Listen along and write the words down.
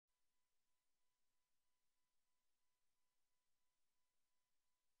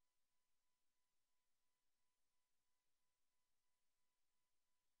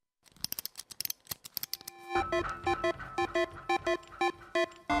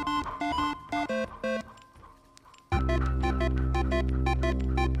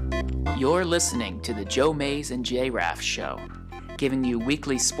You're listening to the Joe Mays and J-Raff Show, giving you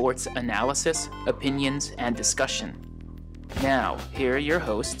weekly sports analysis, opinions, and discussion. Now, here are your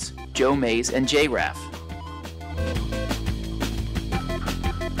hosts, Joe Mays and J-Raff.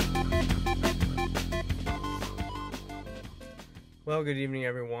 Well, good evening,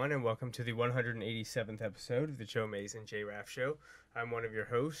 everyone, and welcome to the 187th episode of the Joe Mays and J-Raff Show. I'm one of your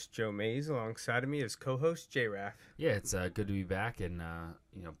hosts, Joe Mays. Alongside of me is co-host J-Raff. Yeah, it's good to be back, and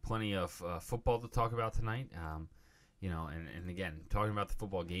plenty of football to talk about tonight. And again, talking about the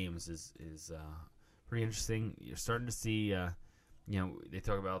football games is pretty interesting. You're starting to see, they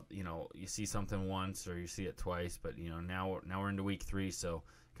talk about, you see something once or you see it twice, but now we're into week 3, so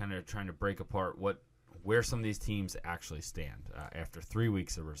kind of trying to break apart where some of these teams actually stand after 3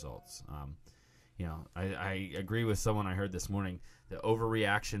 weeks of results. I agree with someone I heard this morning. The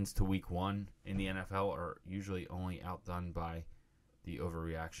overreactions to week 1 in the NFL are usually only outdone by the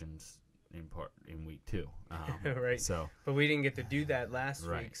overreactions in week 2. Right. But we didn't get to do that last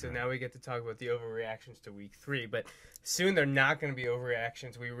week, so now we get to talk about the overreactions to week 3. But soon they're not going to be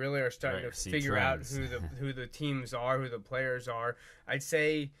overreactions. We really are starting to figure trends out who the teams are, who the players are.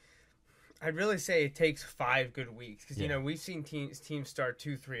 I'd really say it takes 5 good weeks because, we've seen teams start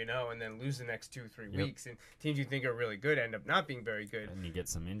 2-3-0 and then lose the next 2-3 weeks. And teams you think are really good end up not being very good. And you get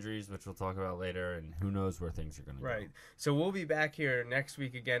some injuries, which we'll talk about later, and who knows where things are going to go. Right. So we'll be back here next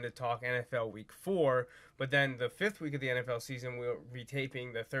week again to talk NFL Week 4. But then the 5th week of the NFL season, we'll be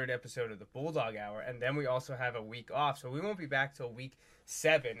taping the 3rd episode of the Bulldog Hour. And then we also have a week off. So we won't be back till week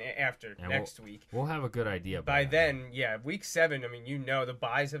 7 after next week. We'll have a good idea by then. Yeah, week 7, the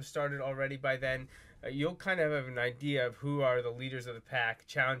buys have started already by then. You'll kind of have an idea of who are the leaders of the pack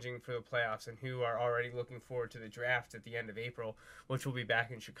challenging for the playoffs and who are already looking forward to the draft at the end of April, which will be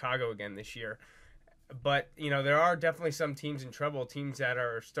back in Chicago again this year. But, there are definitely some teams in trouble, teams that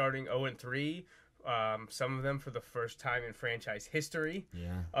are starting 0-3, some of them for the first time in franchise history.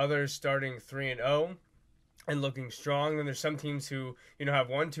 Yeah. Others starting 3-0. And looking strong. Then there's some teams who, have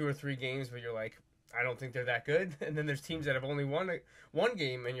 1, 2, or 3 games, but you're like, I don't think they're that good. And then there's teams that have only won one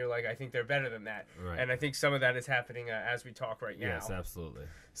game, and you're like, I think they're better than that. Right. And I think some of that is happening as we talk right now. Yes, absolutely.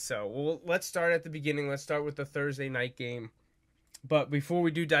 So let's start at the beginning. Let's start with the Thursday night game. But before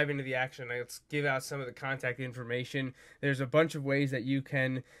we do dive into the action, let's give out some of the contact information. There's a bunch of ways that you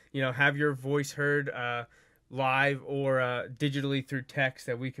can, have your voice heard live or digitally through text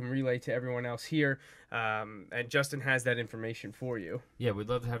that we can relay to everyone else here. And Justin has that information for you. Yeah, we'd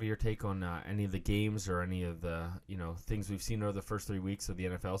love to have your take on any of the games or any of the things we've seen over the first 3 weeks of the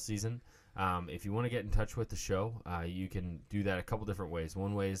NFL season. If you want to get in touch with the show, you can do that a couple different ways.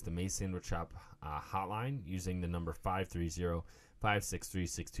 One way is the Mays Sandwich Shop hotline using the number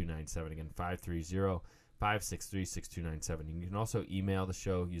 530-563-6297. Again, 530-563-6297. You can also email the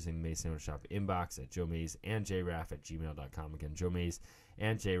show using the Mays Sandwich Shop inbox at joemaysandjraff@gmail.com. Again,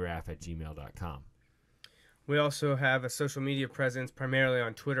 joemaysandjraff@gmail.com. We also have a social media presence primarily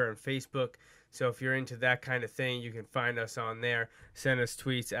on Twitter and Facebook. So if you're into that kind of thing, you can find us on there. Send us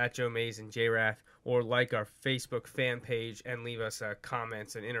tweets at Joe Mays and J-Raff, or like our Facebook fan page and leave us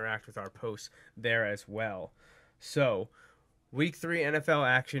comments and interact with our posts there as well. So Week 3 NFL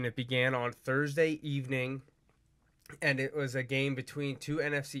action, it began on Thursday evening, and it was a game between 2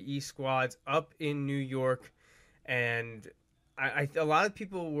 NFC East squads up in New York. And a lot of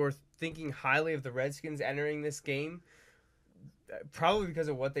people were thinking highly of the Redskins entering this game, probably because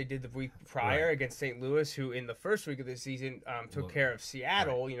of what they did the week prior against St. Louis, who in the first week of the season took care of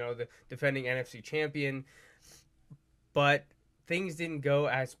Seattle, the defending NFC champion. But things didn't go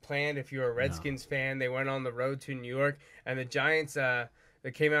as planned. If you're a Redskins fan, they went on the road to New York, and the Giants,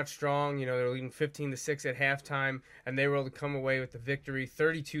 they came out strong. They were leading 15-6 at halftime, and they were able to come away with the victory,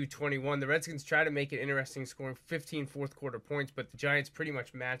 32-21. The Redskins tried to make it interesting, scoring 15 fourth-quarter points, but the Giants pretty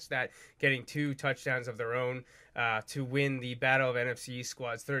much matched that, getting 2 touchdowns of their own to win the Battle of NFC East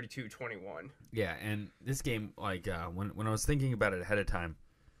squads, 32-21. Yeah, and this game, when I was thinking about it ahead of time,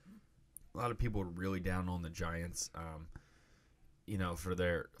 a lot of people were really down on the Giants. For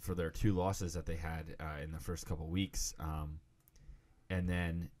their 2 losses that they had in the first couple weeks, and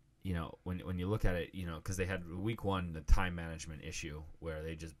then when you look at it, because they had week 1 the time management issue where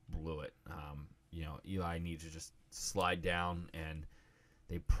they just blew it. Eli needs to just slide down, and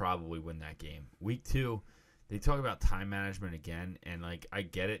they probably win that game. Week 2, they talk about time management again, and I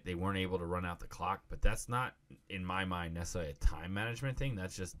get it, they weren't able to run out the clock, but that's not in my mind necessarily a time management thing.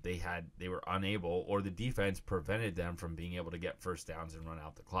 That's just they were unable, or the defense prevented them from being able to get first downs and run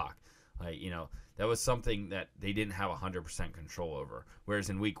out the clock. Like, that was something that they didn't have 100% control over. Whereas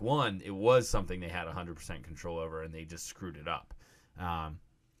in week 1, it was something they had 100% control over, and they just screwed it up.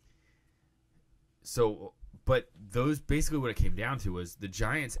 But those basically what it came down to was the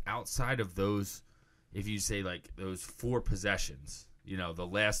Giants outside of those, if you say like those 4 possessions, the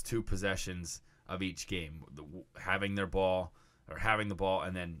last 2 possessions of each game, having the ball,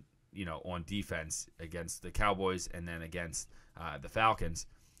 and then, on defense against the Cowboys and then against the Falcons.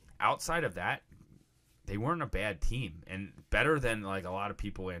 Outside of that, they weren't a bad team and better than like a lot of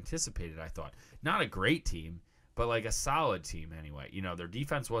people anticipated, I thought. Not a great team, but like a solid team anyway. Their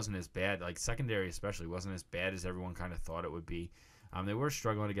defense wasn't as bad, like secondary especially wasn't as bad as everyone kind of thought it would be. They were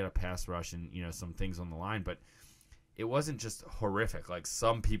struggling to get a pass rush and, some things on the line, but it wasn't just horrific like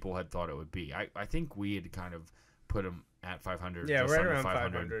some people had thought it would be. I think we had kind of put them at 500. Yeah, just right under around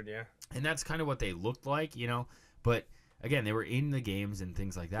 500, yeah. And that's kind of what they looked like, but again, they were in the games and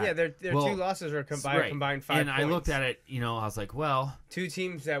things like that. Yeah, their 2 losses are combined 5 and points. I looked at it, I was like, well, 2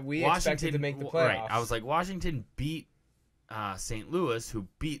 teams that we expected to make the playoffs. Right. I was like, Washington beat St. Louis, who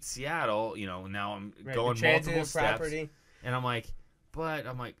beat Seattle. Now I'm going multiple steps, property. And I'm like,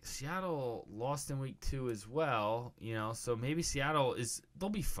 Seattle lost in week 2 as well. So maybe Seattle they'll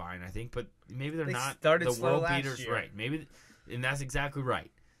be fine, I think, but maybe they're not the world beaters, year. right? Maybe, and that's exactly right.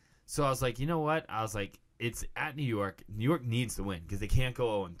 So I was like, you know what? I was like, it's at New York. New York needs to win because they can't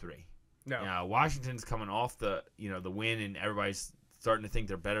go 0-3. No. Washington's coming off the win, and everybody's starting to think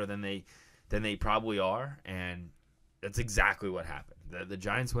they're better than they probably are, and that's exactly what happened. The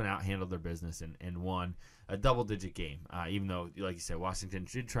Giants went out, handled their business, and won a double-digit game. Even though, like you said, Washington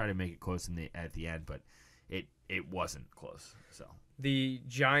did try to make it close at the end, but it wasn't close. So the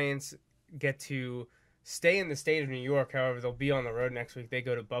Giants get to stay in the state of New York. However, they'll be on the road next week. They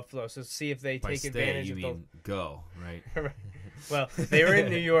go to Buffalo. So see if they take advantage of the go, right? Well, they were in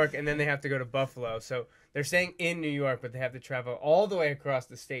New York, and then they have to go to Buffalo. So they're staying in New York, but they have to travel all the way across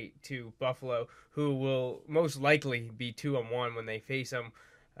the state to Buffalo, who will most likely be 2-1 when they face them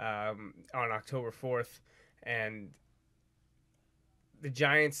on October 4th. And the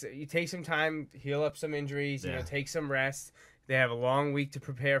Giants, you take some time, heal up some injuries, take some rest. They have a long week to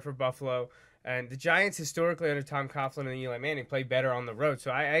prepare for Buffalo. And the Giants, historically, under Tom Coughlin and Eli Manning, play better on the road. So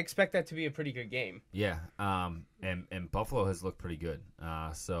I expect that to be a pretty good game. Yeah, and Buffalo has looked pretty good.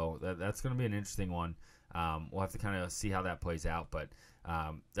 So that's going to be an interesting one. We'll have to kind of see how that plays out. But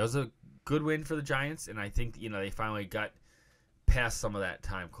that was a good win for the Giants, and I think they finally got past some of that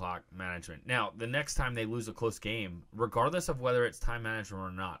time clock management. Now, the next time they lose a close game, regardless of whether it's time management or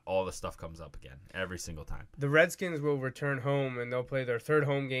not, all the stuff comes up again every single time. The Redskins will return home, and they'll play their 3rd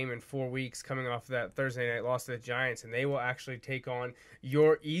home game in 4 weeks coming off that Thursday night loss to the Giants, and they will actually take on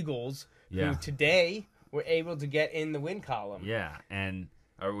your Eagles, who today were able to get in the win column. Yeah, and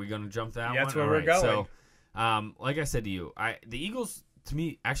are we going to jump that one? That's where we're going. So, like I said to you, the Eagles, to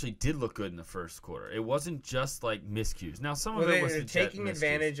me, actually did look good in the first quarter. It wasn't just like miscues. Now, some of it was taking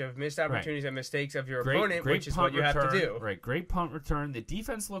advantage of missed opportunities and mistakes of your opponent, which is what you have to do. Right, great punt return. The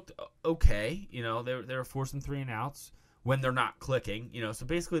defense looked okay. They were forcing 3 and outs when they're not clicking. So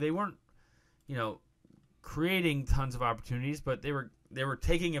basically they weren't, creating tons of opportunities, but they were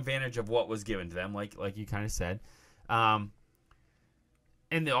taking advantage of what was given to them, like you kind of said.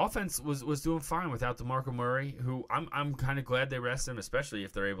 And the offense was doing fine without DeMarco Murray, who I'm kind of glad they rested him, especially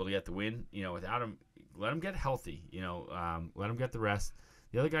if they're able to get the win. Without him, let him get healthy. Let him get the rest.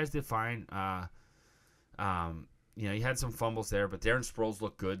 The other guys did fine. He had some fumbles there, but Darren Sproles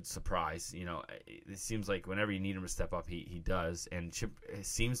looked good. Surprise. It seems like whenever you need him to step up, he does. And Chip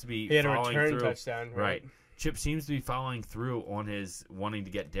seems to be following through. He had a return touchdown, right? Chip seems to be following through on his wanting to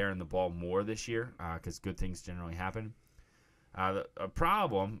get Darren the ball more this year because good things generally happen. The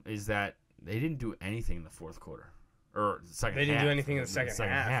problem is that they didn't do anything in the fourth quarter or second half. They didn't do anything in the second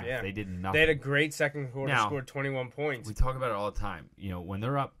half. Yeah. They did nothing. They had a great second quarter, scored 21 points. We talk about it all the time. When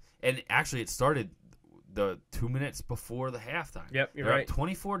they're up, and actually it started the 2 minutes before the halftime. Yep, you're they're right. Up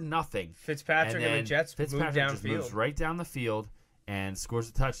 24-0. Fitzpatrick and the Jets moved downfield. Moves right down the field and scores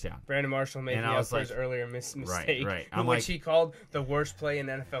a touchdown. Brandon Marshall making up for his earlier mistake, right. which he called the worst play in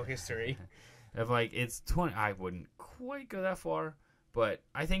NFL history. It's 20. I wouldn't quite go that far, but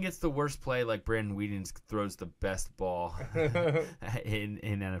I think it's the worst play. Like Brandon Weeden throws the best ball in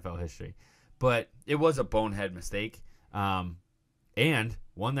NFL history, but it was a bonehead mistake, and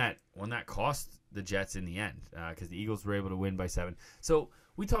one that cost the Jets in the end because the Eagles were able to win by 7. So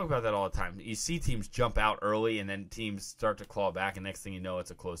we talk about that all the time. You see teams jump out early, and then teams start to claw back, and next thing you know,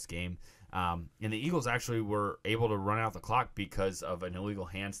 it's a close game. And the Eagles actually were able to run out the clock because of an illegal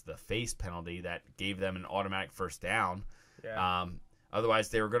hands to the face penalty that gave them an automatic first down. Yeah. Otherwise,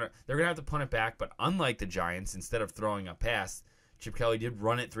 they're gonna have to punt it back. But unlike the Giants, instead of throwing a pass, Chip Kelly did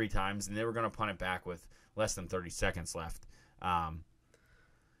run it 3 times, and they were gonna punt it back with less than 30 seconds left. And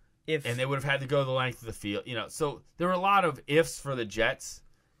they would have had to go the length of the field. So there were a lot of ifs for the Jets,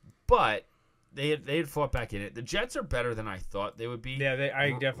 but they had fought back in it. The Jets are better than I thought they would be. Yeah,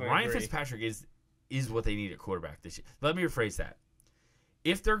 I definitely Ryan agree. Fitzpatrick is what they need at quarterback this year. Let me rephrase that.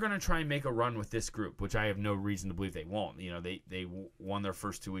 If they're going to try and make a run with this group, which I have no reason to believe they won't, they won their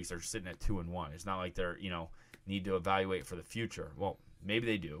first 2 weeks. They're sitting at 2-1. It's not like they're need to evaluate for the future. Well, maybe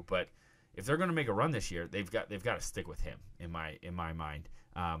they do, but if they're going to make a run this year, they've got to stick with him in my mind,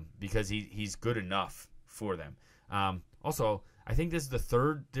 because he's good enough for them. Also, I think this is the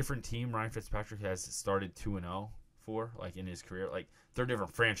 3rd different team Ryan Fitzpatrick has started 2-0 for, like in his career, like 3rd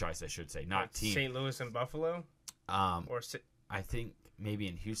different franchise, I should say, not team. St. Louis and Buffalo, I think maybe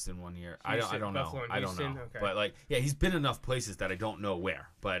in Houston one year. Houston, I don't Buffalo know. and I don't Houston? know. Okay. But he's been enough places that I don't know where.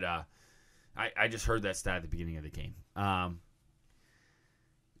 But I just heard that stat at the beginning of the game.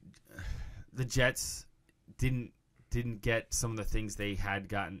 The Jets didn't get some of the things they had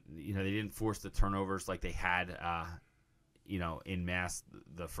gotten. They didn't force the turnovers like they had. In mass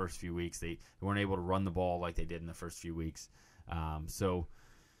the first few weeks. They weren't able to run the ball like they did in the first few weeks.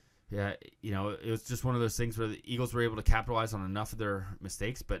 Yeah, it was just one of those things where the Eagles were able to capitalize on enough of their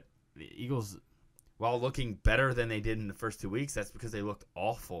mistakes, but the Eagles, while looking better than they did in the first 2 weeks, that's because they looked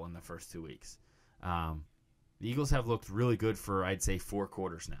awful in the first 2 weeks. The Eagles have looked really good for, I'd say, 4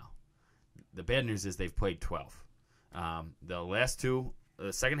 quarters now. The bad news is they've played 12. The last 2,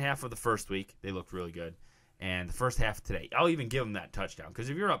 the second half of the first week, they looked really good. And the first half today, I'll even give them that touchdown. Because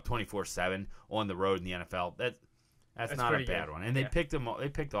if you're up 24-7 on the road in the NFL, that's not a bad one. And they picked him. They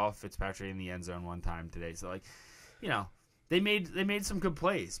picked off Fitzpatrick in the end zone one time today. So they made some good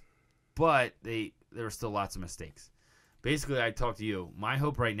plays, but there were still lots of mistakes. Basically, I talked to you. My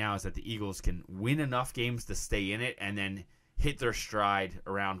hope right now is that the Eagles can win enough games to stay in it, and then hit their stride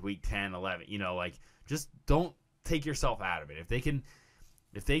around week 10, 11. Just don't take yourself out of it. If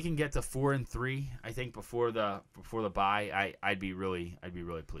they can get to 4-3, I think before the bye, I'd be really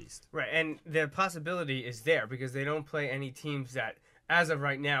pleased. Right, and the possibility is there because they don't play any teams that, as of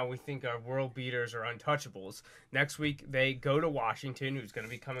right now, we think are world beaters or untouchables. Next week they go to Washington, who's going to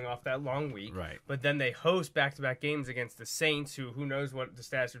be coming off that long week. Right. But then they host back-to-back games against the Saints, who knows what the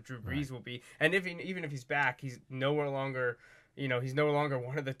status of Drew Brees will be. And even if he's back, he's no longer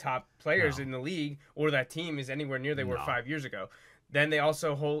one of the top players in the league, or that team is anywhere near they were 5 years ago. Then they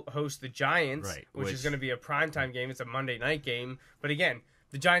also host the Giants, which is going to be a primetime game. It's a Monday night game. But again,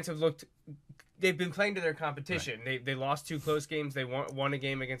 the Giants they've been playing to their competition. Right. They lost 2 close games. They won a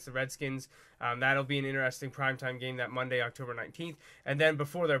game against the Redskins. That'll be an interesting primetime game that Monday, October 19th. And then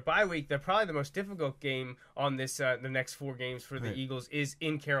before their bye week, they're probably the most difficult game on this the next 4 games for the Eagles is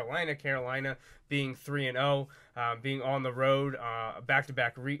in Carolina. Carolina being 3-0, being on the road,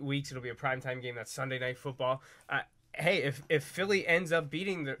 back-to-back weeks. It'll be a primetime game. That's Sunday Night Football. Hey, if Philly ends up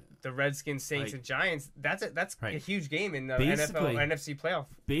beating the Redskins, Saints, and Giants, that's a huge game in the NFL NFC playoff.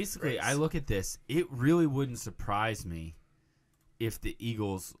 Basically, race. I look at this. It really wouldn't surprise me if the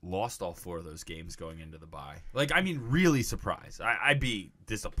Eagles lost all 4 of those games going into the bye. Really surprised. I'd be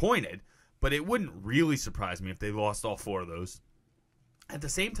disappointed, but it wouldn't really surprise me if they lost all 4 of those. At the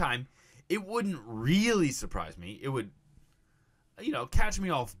same time, it wouldn't really surprise me. It would catch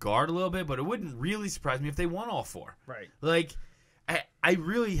me off guard a little bit, but it wouldn't really surprise me if they won all 4. Right. I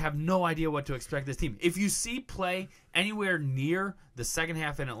really have no idea what to expect this team. If you see play anywhere near the second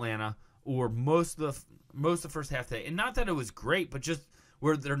half in Atlanta or most of the first half today, and not that it was great, but just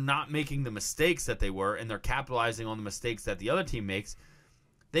where they're not making the mistakes that they were and they're capitalizing on the mistakes that the other team makes,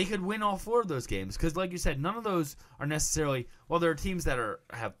 they could win all 4 of those games. Because like you said, none of those are necessarily, while there are teams that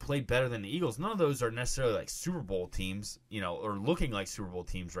have played better than the Eagles, none of those are necessarily like Super Bowl teams, or looking like Super Bowl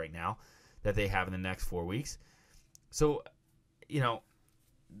teams right now that they have in the next 4 weeks. So,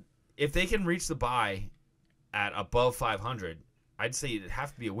 if they can reach the bye at above 500, I'd say it'd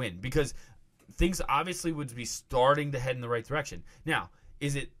have to be a win because things obviously would be starting to head in the right direction. Now,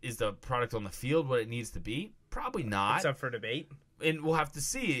 is the product on the field what it needs to be? Probably not. It's up for debate. And we'll have to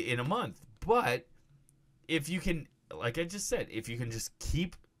see in a month. But if you can, like I just said, if you can just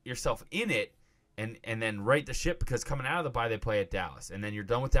keep yourself in it and then right the ship, because coming out of the bye they play at Dallas, and then you're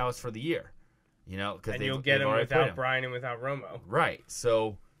done with Dallas for the year. And you'll get them without Brian and without Romo. Right.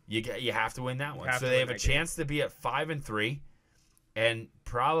 So you have to win that one. So they have a chance to be at 5-3, and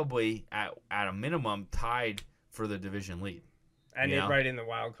probably at a minimum tied for the division lead. And they're right in the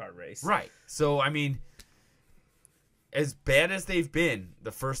wild card race. Right. So as bad as they've been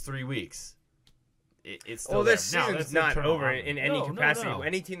the first 3 weeks, it's still well, this there. season's not over armor. in any capacity. No.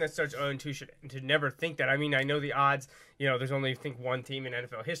 Any team that starts 0-2 should never think that. I mean, I know the odds. There's only, I think, one team in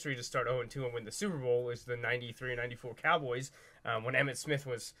NFL history to start 0-2 and win the Super Bowl is the 93 and 94 Cowboys when Emmitt Smith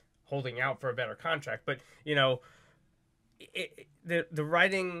was holding out for a better contract. But, the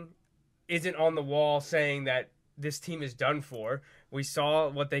writing isn't on the wall saying that this team is done for. We saw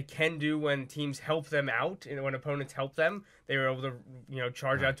what they can do when teams help them out, and when opponents help them. They were able to,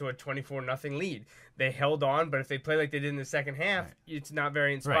 charge out to a 24-0 lead. They held on, but if they play like they did in the second half, it's not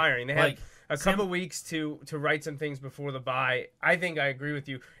very inspiring. They have a couple weeks to write some things before the bye. I think I agree with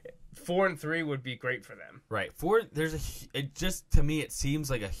you. 4-3 would be great for them. Right. To me, it seems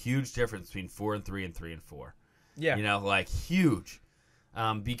like a huge difference between 4-3 and 3-4. Yeah. Huge.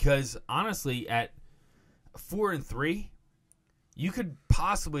 Because honestly, at 4-3, you could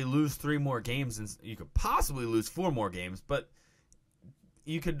possibly lose 3 more games, and you could possibly lose 4 more games, but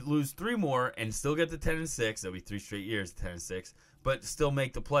you could lose 3 more and still get to 10-6. That'll be 3 straight years, 10-6, but still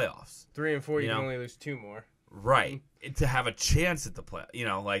make the playoffs. 3-4, you can only lose 2 more. Right. To have a chance at the play.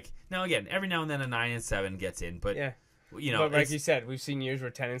 Now again, every now and then a 9-7 gets in, but yeah. But like you said, we've seen years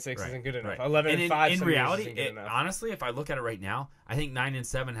where 10-6 isn't good enough. 11-5 in reality, honestly, if I look at it right now, I think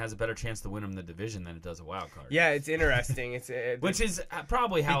 9-7 has a better chance to win them the division than it does a wild card. Yeah, it's interesting. Which is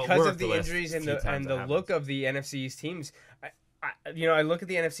probably how because it of the injuries and the look of the NFC East teams. I look at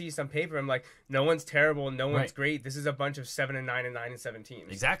the NFC East on paper. I'm like, no one's terrible, no one's great. This is a bunch of 7-9 and 9-7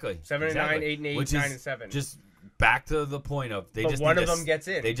 teams. Exactly. 7-9, 8-8, 9-7. Just back to the point of one of them gets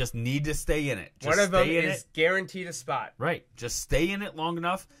in. They just need to stay in it. One of them is guaranteed a spot. Right. Just stay in it long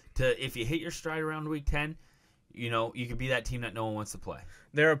enough to, if you hit your stride around week 10, you could be that team that no one wants to play.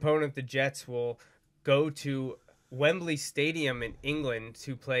 Their opponent, the Jets, will go to Wembley Stadium in England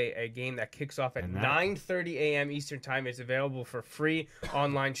to play a game that kicks off at 9:30 a.m. Eastern Time. It's available for free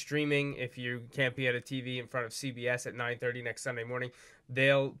online streaming if you can't be at a TV in front of CBS at 9:30 next Sunday morning.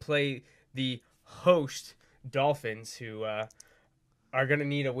 They'll play the host Dolphins, who are going to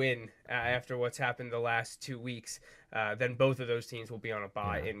need a win after what's happened the last 2 weeks. Then both of those teams will be on a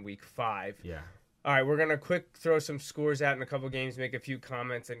bye in week 5. Yeah. All right, we're going to quick throw some scores out in a couple games, make a few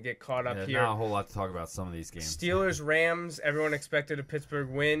comments, and get caught up here. Not a whole lot to talk about some of these games. Steelers-Rams, everyone expected a Pittsburgh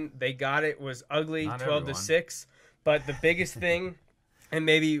win. They got it. It was ugly, 12-6. But the biggest thing, and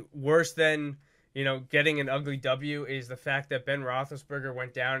maybe worse than getting an ugly W, is the fact that Ben Roethlisberger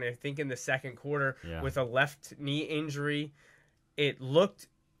went down, I think, in the second quarter with a left knee injury. It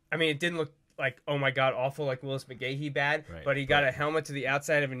didn't look like, oh my God, awful, like Willis McGahee bad, but he got a helmet to the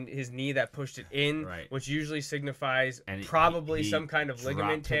outside of his knee that pushed it in, which usually signifies probably some kind of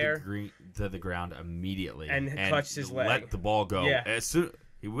ligament tear. To the ground immediately. And clutched his leg. Let the ball go. Yeah.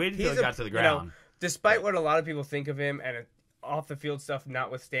 He waited until he got to the ground. Despite what a lot of people think of him, and off the field stuff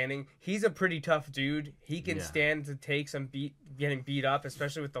notwithstanding, he's a pretty tough dude. He can stand to take some getting beat up,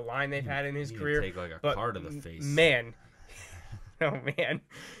 especially with the line they've had in his career. Take like a car to the face. Man. Oh, man.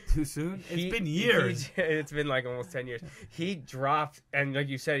 Too soon? It's been years. It's been like almost 10 years. He dropped, and like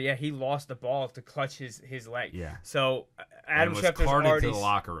you said, he lost the ball to clutch his leg. Yeah. So Adam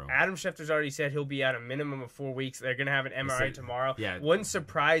Schefter's already said he'll be out a minimum of 4 weeks. They're going to have an MRI tomorrow. Yeah. Wouldn't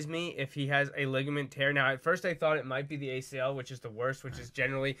surprise me if he has a ligament tear. Now, at first I thought it might be the ACL, which is the worst, which is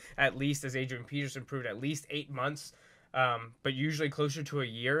generally, at least, as Adrian Peterson proved, at least 8 months, but usually closer to a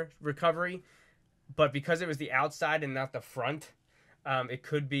year recovery. But because it was the outside and not the front, it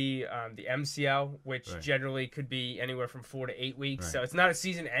could be the MCL, which generally could be anywhere from 4 to 8 weeks. So it's not a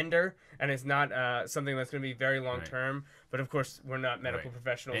season ender, and it's not something that's going to be very long term. But of course, we're not medical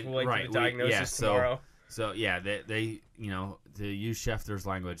professionals. We'll wait for the diagnosis tomorrow. So they to use Schefter's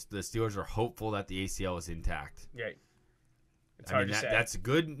language, the Steelers are hopeful that the ACL is intact. Right. It's hard to say. That's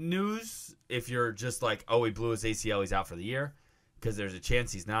good news if you're just like, oh, he blew his ACL, he's out for the year, because there's a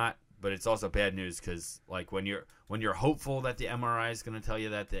chance he's not. But it's also bad news because, like, when you're hopeful that the MRI is going to tell you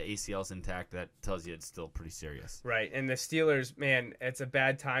that the ACL is intact, that tells you it's still pretty serious. Right, and the Steelers, man, it's a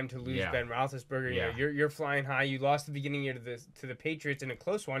bad time to lose Ben Roethlisberger. Yeah. You're flying high. You lost the beginning year to the Patriots in a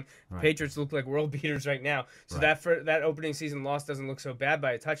close one. The Patriots look like world beaters right now. So that opening season loss doesn't look so bad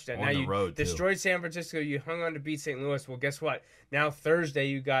by a touchdown. On the road, destroyed San Francisco. You hung on to beat St. Louis. Well, guess what? Now Thursday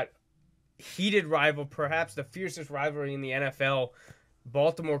you got heated rival, perhaps the fiercest rivalry in the NFL.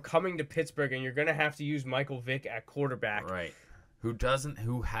 Baltimore coming to Pittsburgh, and you're going to have to use Michael Vick at quarterback. Right. Who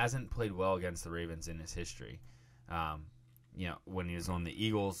hasn't played well against the Ravens in his history. When he was on the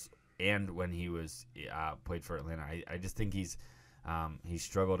Eagles and when he was played for Atlanta. I just think he's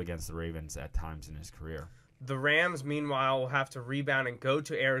struggled against the Ravens at times in his career. The Rams, meanwhile, will have to rebound and go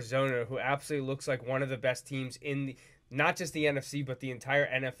to Arizona, who absolutely looks like one of the best teams in not just the NFC, but the entire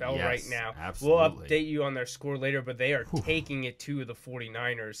NFL Yes, right now. absolutely. We'll update you on their score later, but they are taking it to the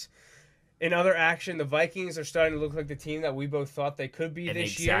 49ers. In other action, the Vikings are starting to look like the team that we both thought they could be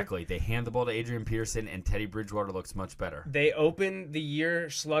this year. Exactly. They hand the ball to Adrian Peterson, and Teddy Bridgewater looks much better. They opened the year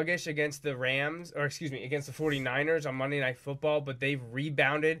sluggish against the against the 49ers on Monday Night Football, but they've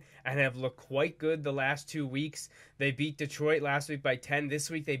rebounded and have looked quite good the last 2 weeks. They beat Detroit last week by 10. This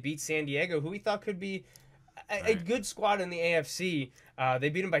week they beat San Diego, who we thought could be a good squad in the AFC. They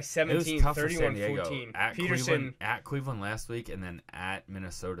beat them by 17, 31-14. At Cleveland last week, and then at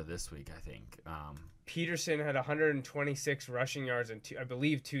Minnesota this week, I think. Peterson had 126 rushing yards and I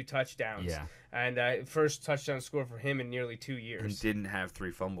believe 2 touchdowns. Yeah. And first touchdown score for him in nearly 2 years. And didn't have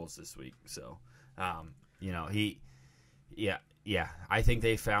 3 fumbles this week. So, I think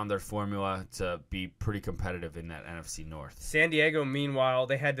they found their formula to be pretty competitive in that NFC North. San Diego, meanwhile,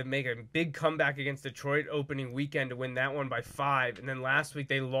 they had to make a big comeback against Detroit opening weekend to win that one by 5. And then last week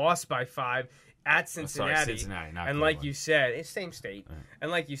they lost by 5 at Cincinnati. Cincinnati, not and Cleveland. like you said, it's same state. Right.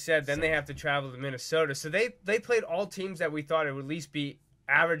 And like you said, then they have to travel to Minnesota. So they played all teams that we thought it would at least be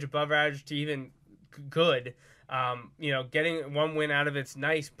average, above average to even good. Getting one win out of it's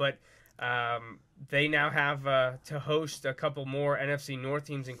nice, but they now have to host a couple more NFC North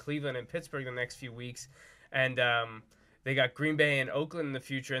teams in Cleveland and Pittsburgh the next few weeks. And they got Green Bay and Oakland in the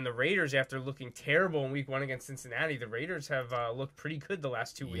future. And the Raiders, after looking terrible in week 1 against Cincinnati, the Raiders have looked pretty good the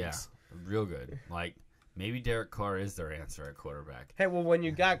last 2 weeks. Yeah, real good. Like, maybe Derek Carr is their answer at quarterback. Hey, well, when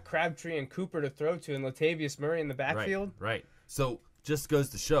you got Crabtree and Cooper to throw to and Latavius Murray in the backfield. Right. So, just goes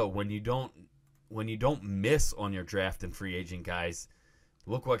to show, when you don't miss on your draft and free agent guys,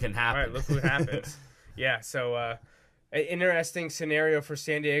 look what can happen. Right, look what happens. Yeah, so an interesting scenario for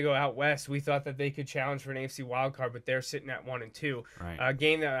San Diego out west. We thought that they could challenge for an AFC wildcard, but they're sitting at 1-2. Right. A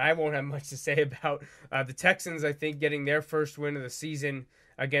game that I won't have much to say about. The Texans, I think, getting their first win of the season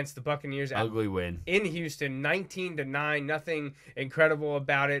against the Buccaneers. Ugly win. In Houston, 19-9. Nothing incredible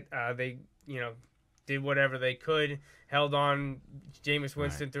about it. They, did whatever they could. Held on. Jameis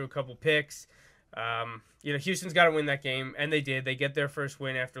Winston threw a couple picks. Houston's got to win that game, and they did. They get their first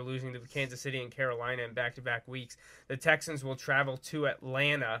win after losing to Kansas City and Carolina in back-to-back weeks. The Texans will travel to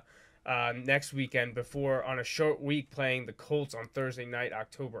Atlanta next weekend before, on a short week, playing the Colts on Thursday night,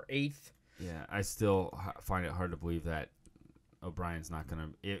 October 8th. Yeah, I still find it hard to believe that O'Brien's not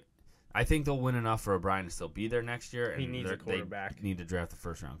going to... I think they'll win enough for O'Brien to still be there next year. And he needs a quarterback. They need to draft the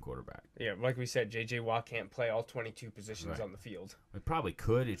first-round quarterback. Yeah, like we said, J.J. Watt can't play all 22 positions on the field. It probably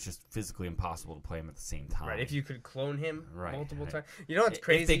could. It's just physically impossible to play him at the same time. Right, if you could clone him multiple times. You know what's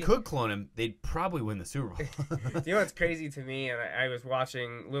crazy? If they could clone him, they'd probably win the Super Bowl. You know what's crazy to me, and I was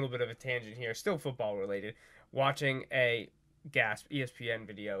watching a little bit of a tangent here, still football-related, watching a ESPN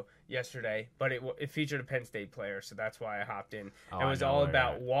video yesterday, but it featured a Penn State player, so that's why I hopped in. It was all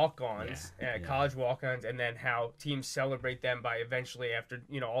about walk-ons, college walk-ons, and then how teams celebrate them by eventually, after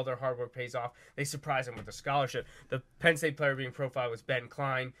all their hard work pays off, they surprise them with a scholarship. The Penn State player being profiled was Ben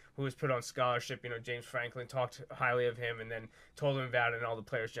Klein, who was put on scholarship. James Franklin talked highly of him and then told him about it, and all the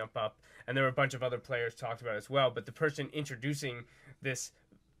players jump up. And there were a bunch of other players talked about it as well, but the person introducing this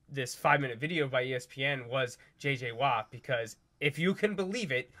 5-minute video by ESPN was J.J. Watt, because if you can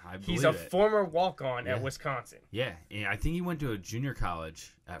believe it, he's a former walk-on at Wisconsin. Yeah, I think he went to a junior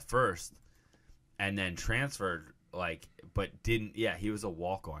college at first and then transferred, but didn't. Yeah, he was a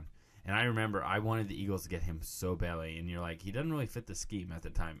walk-on. And I remember I wanted the Eagles to get him so badly, and you're like, he doesn't really fit the scheme at the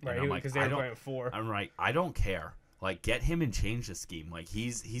time. Right, because they were playing 4. I'm like, I don't care. Get him and change the scheme.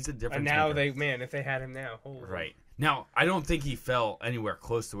 He's a different. And now if they had him now, right. Now, I don't think he fell anywhere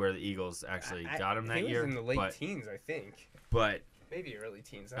close to where the Eagles actually got him that year. He was in the late teens, I think. But maybe early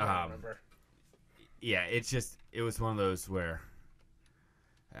teens. I don't remember. Yeah, it was one of those where,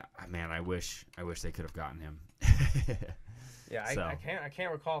 man, I wish they could have gotten him. Yeah, I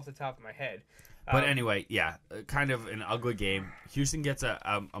can't recall off the top of my head. But anyway, yeah, kind of an ugly game. Houston gets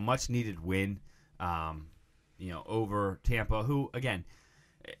a much needed win, over Tampa, who, again,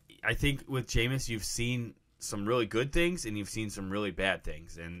 I think with Jameis, you've seen some really good things and you've seen some really bad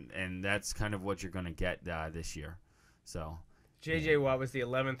things, and that's kind of what you're going to get this year. So J.J. Watt was the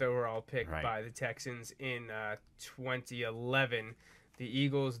 11th overall pick by the Texans in 2011. The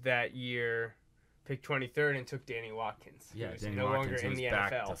Eagles that year picked 23rd and took Danny Watkins. Yeah, who's Danny no Watkins longer in the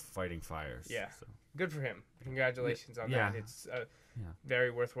back NFL. To fighting fires. Yeah, so. Good for him. Congratulations on that. It's a very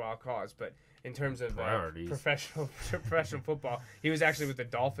worthwhile cause, but in terms of professional football, he was actually with the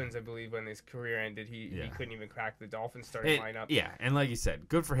Dolphins, I believe, when his career ended. He couldn't even crack the Dolphins starting lineup. Yeah, and like you said,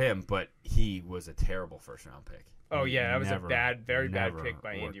 good for him, but he was a terrible first-round pick. Oh, yeah, that was a very bad pick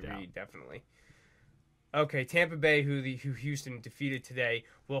by Andy Reid, definitely. Okay, Tampa Bay, who Houston defeated today,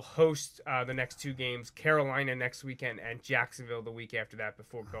 will host the next 2 games: Carolina next weekend and Jacksonville the week after that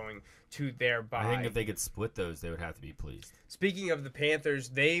before going to their bye. I think if they could split those, they would have to be pleased. Speaking of the Panthers,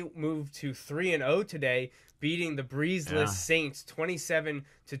 they moved to 3-0 today, beating the breezeless Saints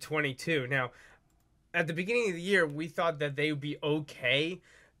 27-22. Now, at the beginning of the year, we thought that they would be okay.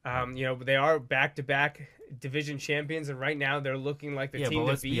 They are back-to-back division champions, and right now they're looking like the team to beat. Yeah, but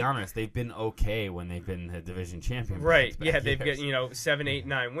let's be honest, they've been okay when they've been a division champion. Right, yeah, they've got 7, 8,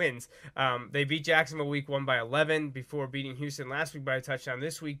 9 wins. They beat Jacksonville week 1 by 11 before beating Houston last week by a touchdown.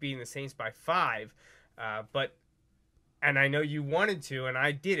 This week beating the Saints by 5. And I know you wanted to, and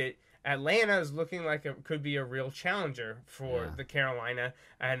I did it. Atlanta is looking like it could be a real challenger for the Carolina,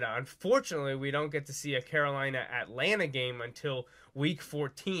 and unfortunately, we don't get to see a Carolina-Atlanta game until week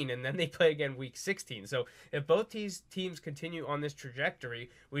 14, and then they play again week 16. So if both these teams continue on this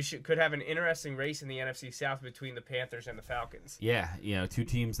trajectory, we could have an interesting race in the NFC South between the Panthers and the Falcons. Yeah, 2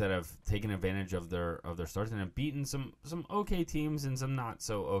 teams that have taken advantage of their starts and have beaten some okay teams and some not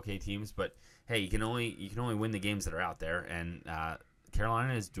so okay teams. But hey, you can only win the games that are out there, and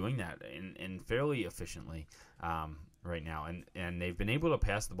Carolina is doing that and fairly efficiently right now, and they've been able to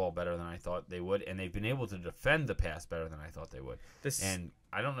pass the ball better than I thought they would, and they've been able to defend the pass better than I thought they would. And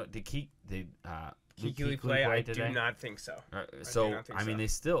I don't know, did Kuechly play? I today? do not think so. Now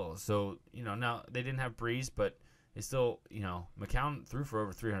they didn't have Breeze, but they still, McCown threw for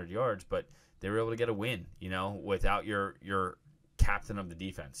over 300 yards, but they were able to get a win, without your captain of the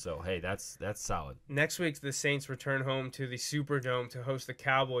defense. So hey, that's solid. Next week the Saints return home to the Superdome to host the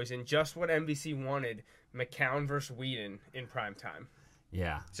Cowboys in just what NBC wanted: McCown versus Whedon in prime time.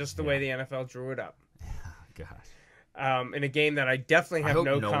 Yeah, just the way the NFL drew it up. Gosh. In a game that I definitely have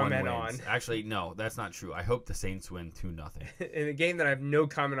no comment on. Actually, no, that's not true. I hope the Saints win 2-0. In a game that I have no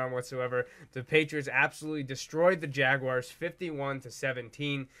comment on whatsoever, the Patriots absolutely destroyed the Jaguars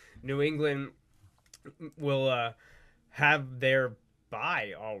 51-17. New England will have their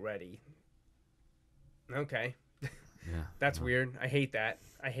bye already. Okay. Yeah. That's weird. I hate that.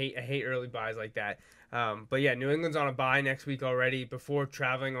 I hate early buys like that. But yeah, New England's on a bye next week already before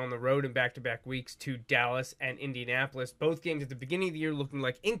traveling on the road in back-to-back weeks to Dallas and Indianapolis. Both games at the beginning of the year looking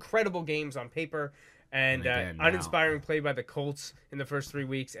like incredible games on paper. And uninspiring play by the Colts in the first 3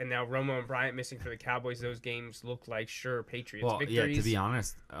 weeks, and now Romo and Bryant missing for the Cowboys. Those games look like Patriots victories. Yeah, to be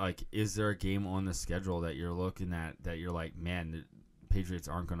honest, is there a game on the schedule that you're looking at that you're like, man, the Patriots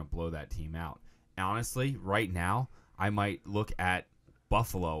aren't going to blow that team out? Honestly, right now, I might look at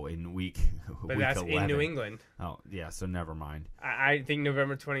Buffalo in week 11. But that's in New England. Oh, yeah, so never mind. I think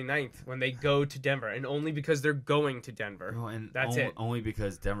November 29th when they go to Denver, and only because they're going to Denver. Well, and that's it. Only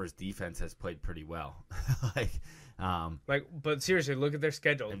because Denver's defense has played pretty well. But seriously, look at their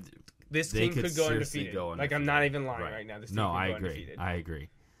schedule. This team could go undefeated. I'm not even lying right now. This team could go undefeated. I agree.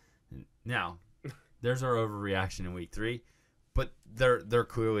 Now, there's our overreaction in week 3, but they're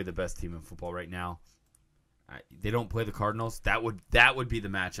clearly the best team in football right now. They don't play the Cardinals. That would be the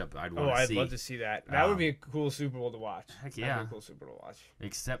matchup I'd want to see. I'd love to see that. That would be a cool Super Bowl to watch. Heck yeah. That'd be a cool Super Bowl to watch.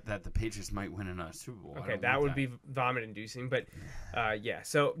 Except that the Patriots might win another Super Bowl. Okay, that would be vomit-inducing. But,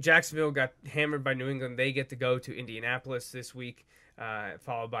 so Jacksonville got hammered by New England. They get to go to Indianapolis this week,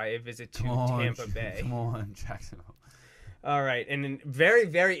 followed by a visit to Tampa Bay. Come on, Jacksonville. All right, and a very,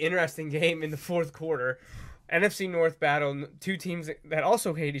 very interesting game in the fourth quarter. NFC North battle, 2 teams that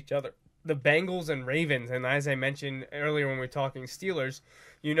also hate each other. The Bengals and Ravens, and as I mentioned earlier when we were talking Steelers,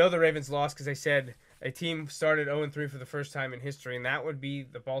 the Ravens lost because I said a team started 0-3 for the first time in history, and that would be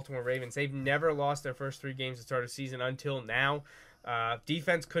the Baltimore Ravens. They've never lost their first 3 games to start a season until now.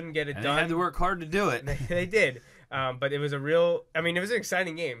 Defense couldn't get it done. They had to work hard to do it. They did. But it was it was an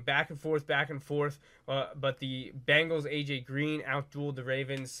exciting game, back and forth. But the Bengals' A.J. Green outdueled the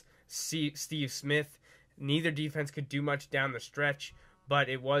Ravens' Steve Smith. Neither defense could do much down the stretch. But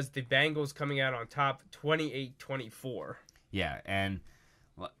it was the Bengals coming out on top 28-24. Yeah, and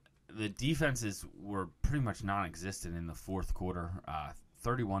the defenses were pretty much non-existent in the fourth quarter.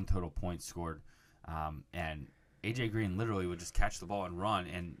 31 total points scored. And A.J. Green literally would just catch the ball and run,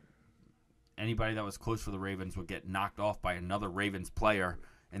 and anybody that was close for the Ravens would get knocked off by another Ravens player,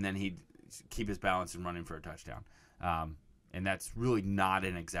 and then he'd keep his balance and run in for a touchdown. And that's really not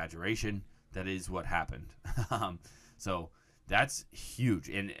an exaggeration. That is what happened. So that's huge.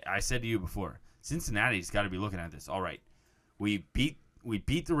 And I said to you before, Cincinnati's got to be looking at this. All right, we beat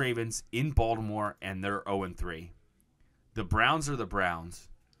the Ravens in Baltimore, and they're 0-3. The Browns are the Browns.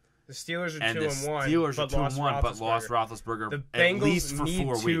 The Steelers are 2-1. The Steelers are 2-1, but lost Roethlisberger the at least for need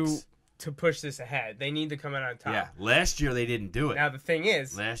 4 weeks. To push this ahead. They need to come out on top. Yeah, last year they didn't do it. Now the thing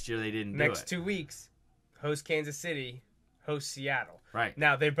is, last year they didn't do it. Next 2 weeks, host Kansas City, host Seattle. Right.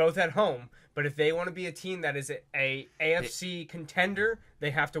 Now, they're both at home, but if they want to be a team that is a AFC contender,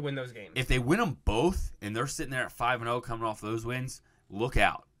 they have to win those games. If they win them both and they're sitting there at 5-0 coming off those wins, look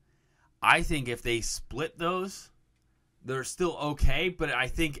out. I think if they split those, they're still okay, but I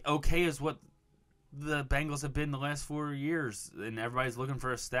think okay is what the Bengals have been the last 4 years, and everybody's looking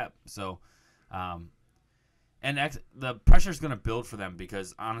for a step. So, the pressure is going to build for them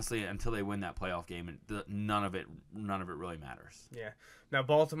because honestly, until they win that playoff game, none of it really matters. Yeah. Now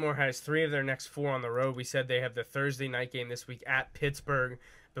Baltimore has 3 of their next 4 on the road. We said they have the Thursday night game this week at Pittsburgh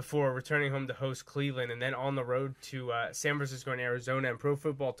before returning home to host Cleveland, and then on the road to San Francisco and Arizona. And Pro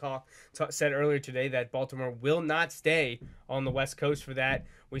Football Talk said earlier today that Baltimore will not stay on the West Coast for that.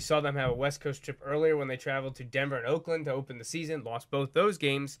 We saw them have a West Coast trip earlier when they traveled to Denver and Oakland to open the season, lost both those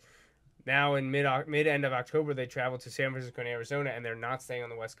games. Now in mid-end of October, they traveled to San Francisco and Arizona, and they're not staying on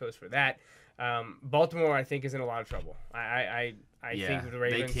the West Coast for that. Baltimore, I think, is in a lot of trouble. I think the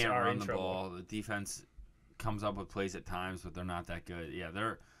Ravens they can't are run in the trouble. ball. The defense comes up with plays at times, but they're not that good. Yeah,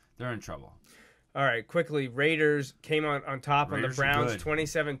 they're in trouble. All right, quickly, Raiders came on top on the Browns,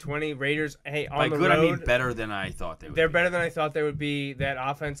 27-20. Raiders, hey, on the road. By good, I mean better than I thought they would They're be. better than I thought they would be. That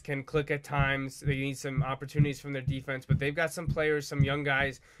offense can click at times. They need some opportunities from their defense, but they've got some players, some young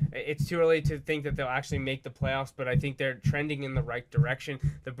guys. It's too early to think that they'll actually make the playoffs, but I think they're trending in the right direction.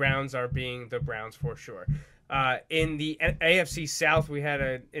 The Browns are being the Browns for sure. In the AFC South, we had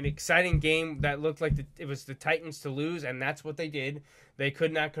an exciting game that looked like it was the Titans to lose, and that's what they did. They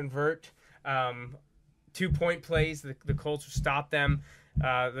could not convert 2-point plays. The Colts stopped them.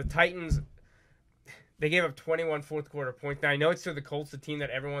 The Titans, they gave up 21 fourth quarter points. Now, I know it's to the Colts, the team that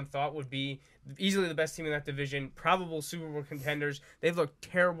everyone thought would be easily the best team in that division, probable Super Bowl contenders. They've looked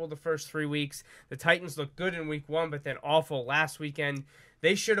terrible the first 3 weeks. The Titans looked good in week 1, but then awful last weekend.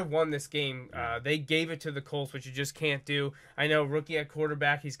 They should have won this game. They gave it to the Colts, which you just can't do. I know rookie at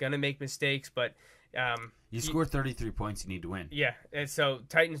quarterback, he's going to make mistakes, but you score 33 points, you need to win. Yeah, and so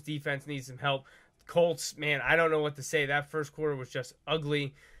Titans defense needs some help. Colts, man, I don't know what to say. That first quarter was just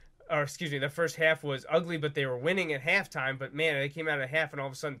ugly. The first half was ugly, but they were winning at halftime. But, man, they came out of half, and all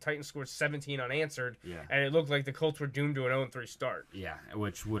of a sudden Titans scored 17 unanswered, and it looked like the Colts were doomed to an 0-3 start. Yeah,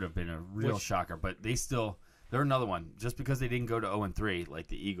 which would have been a real shocker. But they're another one. Just because they didn't go to 0-3 like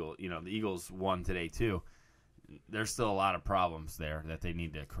the Eagles, the Eagles won today too, there's still a lot of problems there that they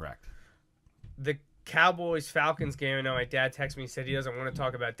need to correct. The Cowboys-Falcons game, I know my dad texted me and said he doesn't want to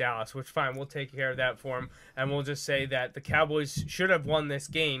talk about Dallas, which fine, we'll take care of that for him, and we'll just say that the Cowboys should have won this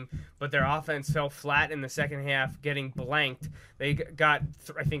game, but their offense fell flat in the second half, getting blanked. They got,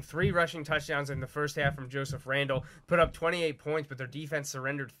 I think, 3 rushing touchdowns in the first half from Joseph Randle, put up 28 points, but their defense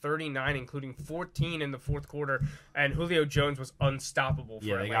surrendered 39, including 14 in the fourth quarter, and Julio Jones was unstoppable for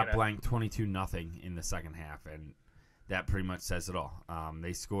Atlanta. They got blanked 22-0 in the second half, and that pretty much says it all.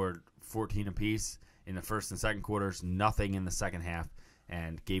 They scored 14 apiece in the first and second quarters, nothing in the second half,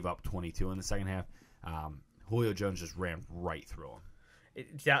 and gave up 22 in the second half. Julio Jones just ran right through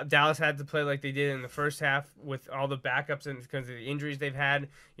them. Dallas had to play like they did in the first half with all the backups and because of the injuries they've had.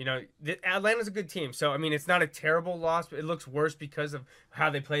 Atlanta's a good team, so I mean it's not a terrible loss, but it looks worse because of how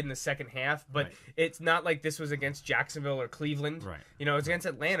they played in the second half. But It's not like this was against Jacksonville or Cleveland. Right. It's against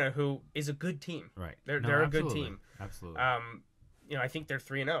Atlanta, who is a good team. Right. They're a good team. Absolutely. I think they're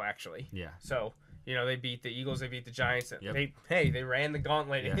 3-0 actually. Yeah. So. They beat the Eagles. They beat the Giants. Yep. They ran the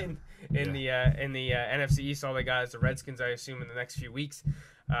gauntlet in the NFC East. All they got is the Redskins, I assume, in the next few weeks.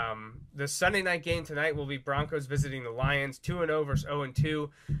 The Sunday night game tonight will be Broncos visiting the Lions, 2-0 versus 0-2.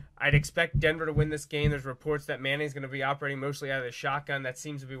 I'd expect Denver to win this game. There's reports that Manning's going to be operating mostly out of the shotgun. That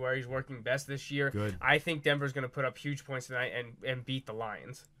seems to be where he's working best this year. Good. I think Denver's going to put up huge points tonight and beat the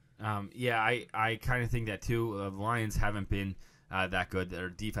Lions. I kind of think that too. The Lions haven't been that good. Their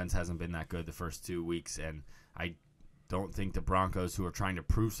defense hasn't been that good the first 2 weeks, and I don't think the Broncos, who are trying to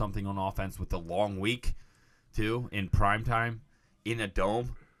prove something on offense with the long week, too, in prime time, in a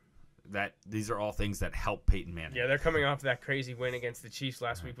dome, that these are all things that help Peyton Manning. Yeah, they're coming off that crazy win against the Chiefs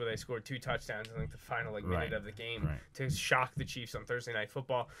last week where they scored 2 touchdowns in the final minute of the game to shock the Chiefs on Thursday Night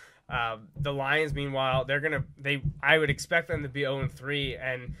Football. The Lions, meanwhile, I would expect them to be 0-3,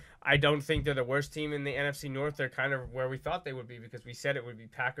 and I don't think they're the worst team in the NFC North. They're kind of where we thought they would be because we said it would be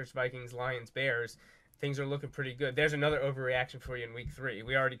Packers, Vikings, Lions, Bears. Things are looking pretty good. There's another overreaction for you in Week 3.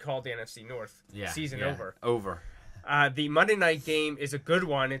 We already called the NFC North season over. Over. The Monday night game is a good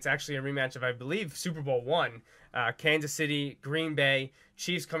one. It's actually a rematch of, I believe, Super Bowl I. Kansas City, Green Bay.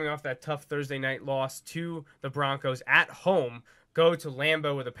 Chiefs coming off that tough Thursday night loss to the Broncos at home. Go to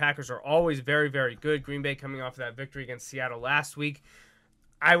Lambeau, where the Packers are always very, very good. Green Bay coming off that victory against Seattle last week.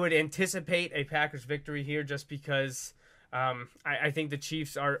 I would anticipate a Packers victory here just because I think the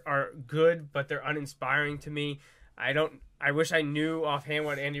Chiefs are good, but they're uninspiring to me. I wish I knew offhand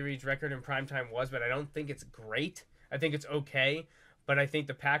what Andy Reid's record in primetime was, but I don't think it's great. I think it's okay, but I think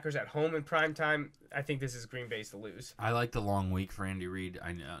the Packers at home in primetime, I think this is Green Bay's to lose. I like the long week for Andy Reid.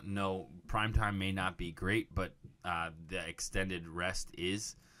 I know primetime may not be great, but the extended rest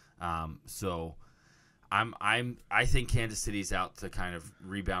is. So I think Kansas City's out to kind of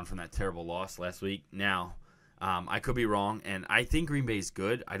rebound from that terrible loss last week. Now, I could be wrong, and I think Green Bay's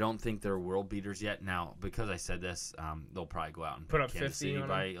good. I don't think they're world beaters yet. Now, because I said this, they'll probably go out and put up Kansas 50 City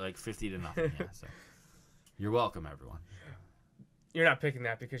by like 50-0. Yeah, so you're welcome, everyone. You're not picking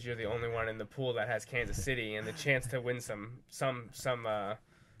that because you're the only one in the pool that has Kansas City and the chance to win some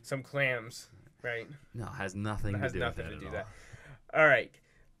clams, right? No, it has nothing to do with that. All right.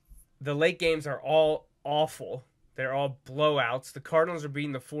 The late games are all awful. They're all blowouts. The Cardinals are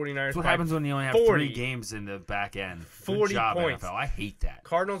beating the 49ers. That's what happens when you only have 3 games in the back end. 40 Good job, points. NFL. I hate that.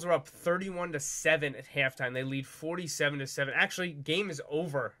 Cardinals are up 31-7 at halftime. They lead 47-7. Actually, game is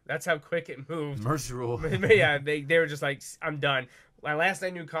over. That's how quick it moved. Mercy rule. Yeah, they were just like, I'm done. Last I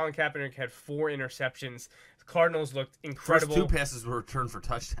knew, Colin Kaepernick had 4 interceptions. The Cardinals looked incredible. First 2 passes were returned for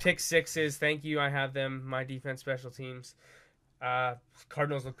touchdowns. Pick sixes. Thank you. I have them. My defense, special teams.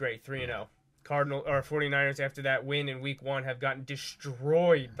 Cardinals look great. 3-0. 49ers after that win in week 1 have gotten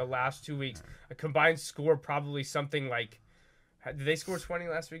destroyed the last 2 weeks. A combined score probably something like, did they score 20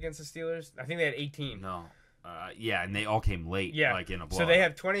 last week against the Steelers? I think they had 18. No. Yeah, and they all came late, like in a blowout. So they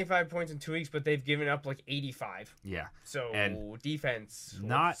have 25 points in 2 weeks, but they've given up like 85. Yeah. So defense,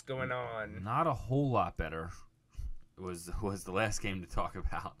 what's going on? Not a whole lot better was the last game to talk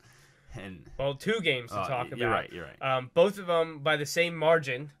about. And 2 games to talk about. You're right. Both of them by the same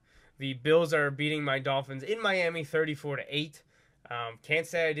margin. The Bills are beating my Dolphins in Miami 34-8. Can't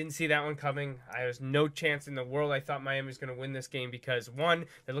say I didn't see that one coming. I was no chance in the world I thought Miami was going to win this game because, one,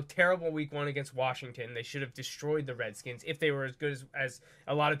 they looked terrible week 1 against Washington. They should have destroyed the Redskins if they were as good as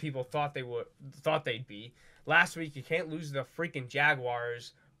a lot of people thought they'd be. Last week, you can't lose the freaking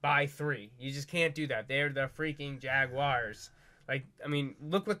Jaguars by 3. You just can't do that. They're the freaking Jaguars.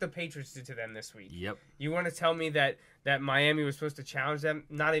 Look what the Patriots did to them this week. Yep. You want to tell me that Miami was supposed to challenge them?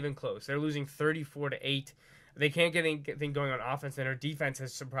 Not even close. They're losing 34-8. They can't get anything going on offense, and our defense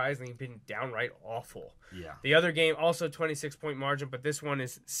has surprisingly been downright awful. Yeah. The other game, also 26-point margin, but this one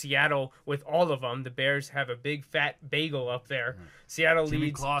is Seattle with all of them. The Bears have a big fat bagel up there. Seattle Jimmy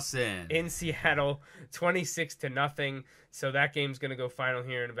leads Clausen in Seattle 26-0. So that game's going to go final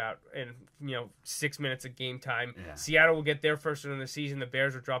here in 6 minutes of game time. Yeah. Seattle will get their first win of the season. The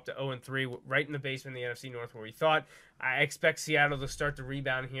Bears will drop to 0-3, right in the basement of the NFC North where we thought. I expect Seattle to start to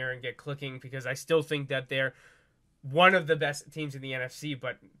rebound here and get clicking because I still think that they're one of the best teams in the NFC,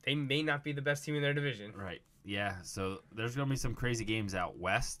 but they may not be the best team in their division. Right. Yeah, so there's going to be some crazy games out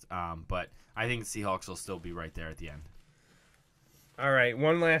west, but I think the Seahawks will still be right there at the end. All right,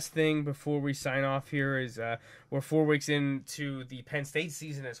 one last thing before we sign off here is we're 4 weeks into the Penn State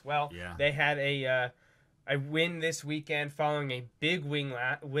season as well. Yeah. They had a win this weekend following a big win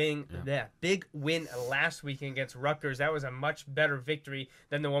last weekend against Rutgers. That was a much better victory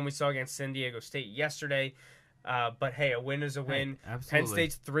than the one we saw against San Diego State yesterday. But hey, a win is a win. Absolutely. Penn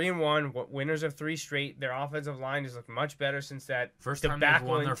State's 3-1, winners of 3 straight. Their offensive line has looked much better since that first time they've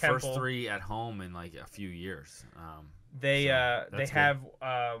won their first 3 at home in like a few years. They have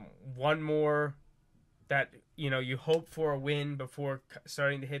one more that you hope for a win before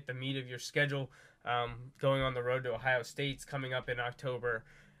starting to hit the meat of your schedule. Going on the road to Ohio State's coming up in October.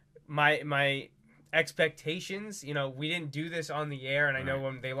 My expectations, we didn't do this on the air, and I know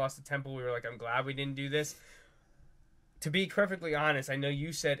when they lost to Temple, we were like, I'm glad we didn't do this. To be perfectly honest, I know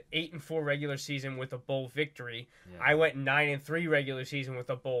you said 8-4 regular season with a bowl victory. Yeah. I went 9-3 regular season with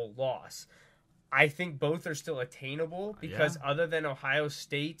a bowl loss. I think both are still attainable because other than Ohio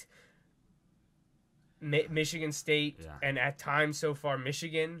State, Michigan State, and at times so far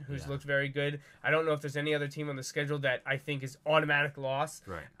Michigan, who's looked very good. I don't know if there's any other team on the schedule that I think is automatic loss.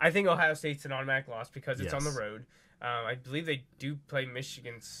 Right. I think Ohio State's an automatic loss because it's on the road. I believe they do play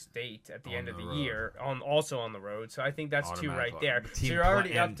Michigan State at the end of the year, also on the road. So I think that's automatic 2 right there. So you're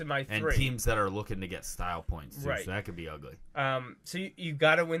already up to my 3. And teams that are looking to get style points, too, so that could be ugly. So you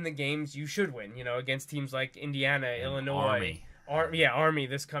got to win the games you should win, against teams like Indiana, and Illinois. Army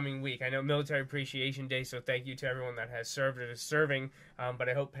this coming week. I know Military Appreciation Day, so thank you to everyone that has served or is serving. But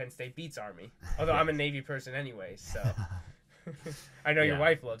I hope Penn State beats Army. Although I'm a Navy person anyway, so I know your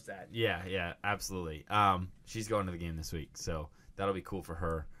wife loves that. Yeah, absolutely. She's going to the game this week, so that'll be cool for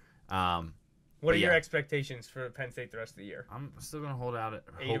her. What are your expectations for Penn State the rest of the year? I'm still going to hold out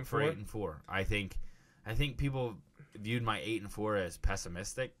hope for 8-4. I think people viewed my 8-4 as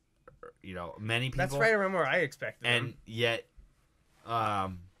pessimistic. Many people. That's right around where I expected. And yet,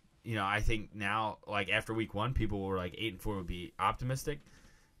 I think now, like after week 1, people were like 8-4 would be optimistic,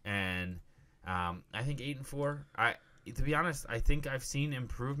 and I think 8-4. To be honest, I think I've seen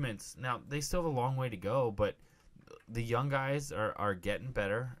improvements. Now they still have a long way to go, but the young guys are getting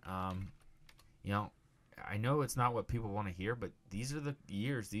better. I know it's not what people want to hear, but these are the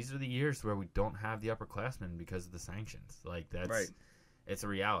years. These are the years where we don't have the upperclassmen because of the sanctions. Like that's right. It's a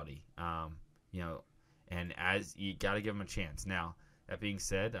reality. And as you got to give them a chance. Now that being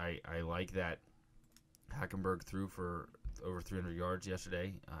said, I like that Hackenberg threw for over 300 yards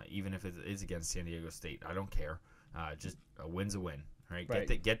yesterday, even if it is against San Diego State. I don't care. Just a win's a win. Right?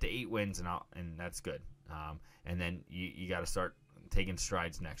 Get to 8 wins and that's good. And then you got to start taking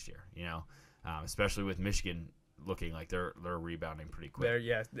strides next year. Especially with Michigan looking like they're rebounding pretty quick.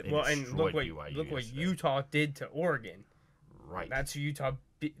 Well, and look what Utah did to Oregon. Right. That's who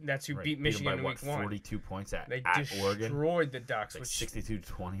beat Michigan in week 1. 42 points at destroyed Oregon. The Ducks. Like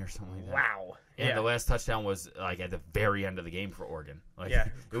 62-20 or something like that. Wow. And the last touchdown was like at the very end of the game for Oregon. Like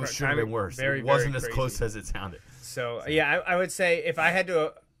it should have been worse. Very, it wasn't very as close as it sounded. So I would say if I had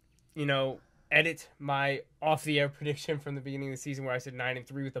to, edit my off-the-air prediction from the beginning of the season where I said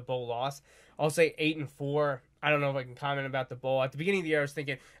 9-3 with a bowl loss, I'll say 8-4. I don't know if I can comment about the bowl. At the beginning of the year, I was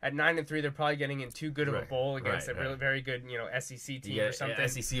thinking at 9-3 they're probably getting in too good of a bowl against a really very good SEC team or something.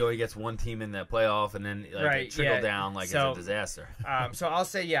 SEC only gets one team in the playoff, and then it trickle down it's a disaster. So I'll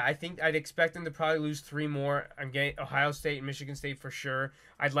say I think I'd expect them to probably lose 3 more. I'm getting Ohio State and Michigan State for sure.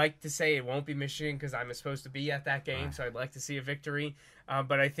 I'd like to say it won't be Michigan because I'm supposed to be at that game, so I'd like to see a victory.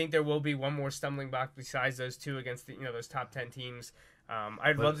 But I think there will be one more stumbling block besides those 2 against those top 10 teams.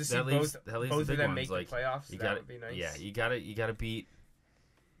 I'd love to see both of them make the playoffs. That would be nice. Yeah, you gotta beat.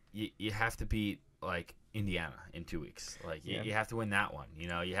 You have to beat like Indiana in 2 weeks. Like you have to win that one.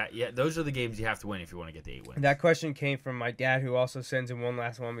 Those are the games you have to win if you want to get the 8 wins. That question came from my dad, who also sends in one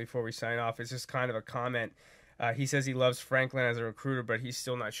last one before we sign off. It's just kind of a comment. He says he loves Franklin as a recruiter, but he's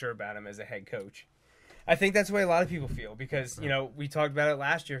still not sure about him as a head coach. I think that's the way a lot of people feel because, we talked about it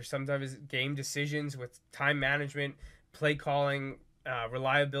last year. Sometimes game decisions with time management, play calling,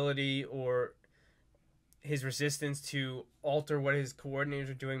 reliability, or his resistance to alter what his coordinators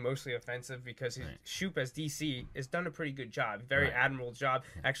are doing, mostly offensive, because his Shoop as DC has done a pretty good job, very admirable job.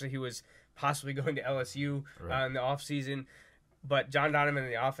 Actually, he was possibly going to LSU in the offseason. But John Donovan in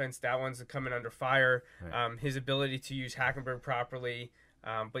the offense, that one's coming under fire. His ability to use Hackenberg properly.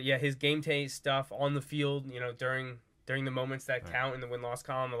 But his game day stuff on the field, during the moments that count in the win-loss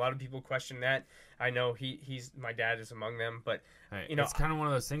column, a lot of people question that. I know he's my dad is among them, but it's kind of one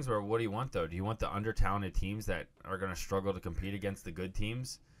of those things where what do you want though? Do you want the under-talented teams that are going to struggle to compete against the good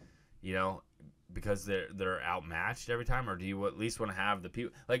teams, because they're outmatched every time, or do you at least want to have the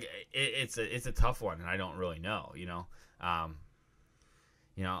people like it's a tough one, and I don't really know,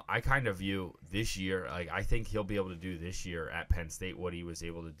 I kind of view this year, like I think he'll be able to do this year at Penn State what he was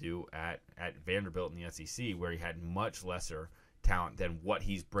able to do at Vanderbilt in the SEC, where he had much lesser talent than what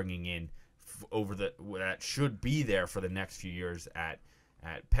he's bringing in that should be there for the next few years at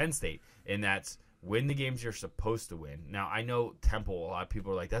Penn State, and that's win the games you're supposed to win. Now I know Temple, a lot of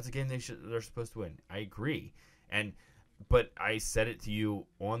people are like, that's a game they're supposed to win. I agree, but I said it to you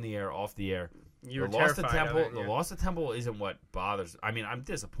on the air, off the air. You were terrified of it, The loss to Temple isn't what bothers. I mean, I'm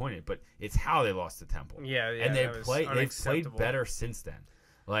disappointed, but it's how they lost to Temple. And they've played better since then.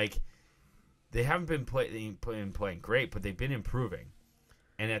 Like they haven't been playing great, but they've been improving.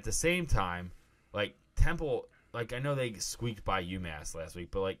 And at the same time, like Temple, like I know they squeaked by UMass last week,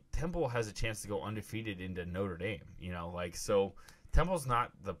 but like Temple has a chance to go undefeated into Notre Dame. So Temple's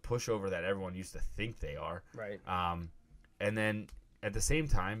not the pushover that everyone used to think they are. Right. And then at the same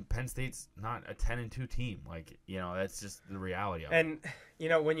time, Penn State's not a 10-2 team. Like, that's just the reality of it.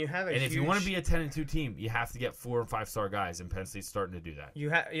 And, when you have if you want to be a 10-2 team, you have to get 4 and 5 star guys, and Penn State's starting to do that. You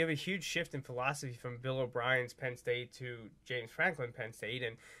have a huge shift in philosophy from Bill O'Brien's Penn State to James Franklin Penn State.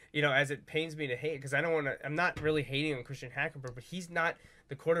 And, as it pains me to hate, because I'm not really hating on Christian Hackenberg, but he's not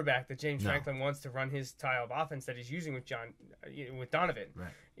the quarterback that James Franklin wants to run his style of offense that he's using with Donovan.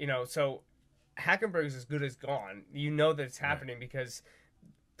 Right. So Hackenberg is as good as gone. That it's happening because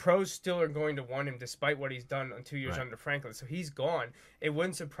pros still are going to want him despite what he's done on 2 years under Franklin. So he's gone. It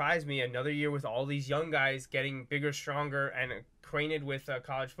wouldn't surprise me another year with all these young guys getting bigger, stronger, and acquainted with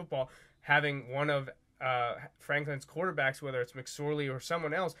college football, having one of Franklin's quarterbacks, whether it's McSorley or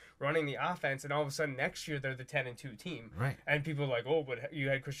someone else, running the offense, and all of a sudden next year they're the 10-2 team. Right. And people are like, oh, but you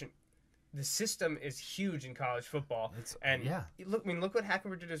had Christian. the system is huge in college football. Yeah. Look what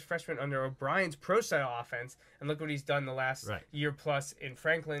Hackenberg did as freshman under O'Brien's pro-style offense, and look what he's done the last year plus in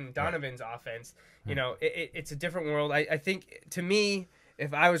Franklin Donovan's offense. You know, it's a different world. I think, to me,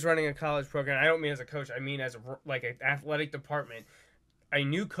 if I was running a college program, I don't mean as a coach, I mean as like an athletic department, a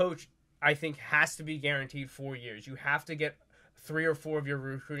new coach, I think, has to be guaranteed 4 years. You have to get 3 or 4 of your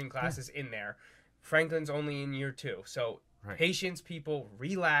recruiting classes in there. Franklin's only in year 2, so patience, people,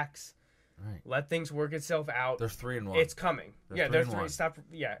 relax. Right. Let things work itself out. They're 3-1. It's coming. They're 3. Stop.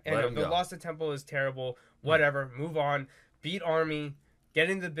 Yeah, and the loss to Temple is terrible. Whatever. Move on. Beat Army. Get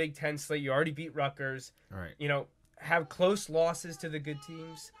into the Big Ten slate. You already beat Rutgers. Right. You know, have close losses to the good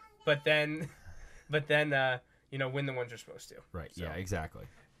teams, but then, you know, win the ones you're supposed to. Right. So, yeah. Exactly.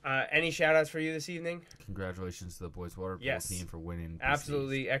 Any shout outs for you this evening? Congratulations to the boys water polo team for winning.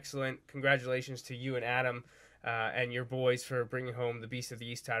 Absolutely excellent. Congratulations to you and Adam. And your boys for bringing home the Beast of the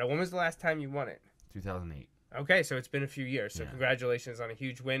East title. When was the last time you won it? 2008. Okay, so it's been a few years. So congratulations on a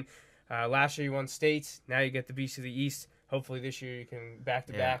huge win. Last year you won states. Now you get the Beast of the East. Hopefully this year you can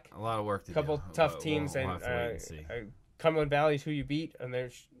back-to-back. A lot of work to do. Couple tough teams. We'll have to wait and see. Cumberland Valley is who you beat and they're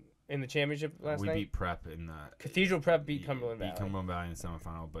in the championship last night? We beat Prep in the... Cathedral Prep beat Cumberland Valley. Beat Cumberland Valley in the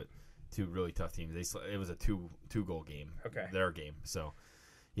semifinal, but 2 really tough teams. It was a two-goal game. Okay. Their game. So,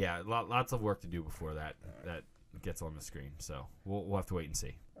 yeah, lots of work to do before that gets on the screen. So we'll have to wait and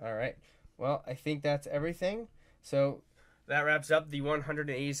see. All right. Well, I think that's everything. So that wraps up the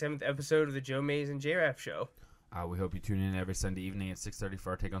 187th episode of the Joe Mays and J-Raff Show. We hope you tune in every Sunday evening at 6:30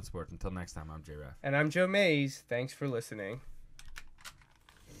 for our Take on Sports. Until next time, I'm J-Raff. And I'm Joe Mays. Thanks for listening.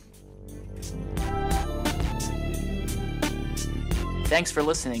 Thanks for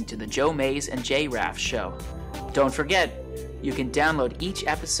listening to the Joe Mays and J-Raff Show. Don't forget, you can download each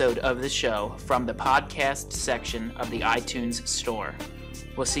episode of the show from the podcast section of the iTunes Store.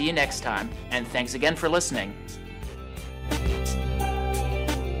 We'll see you next time, and thanks again for listening.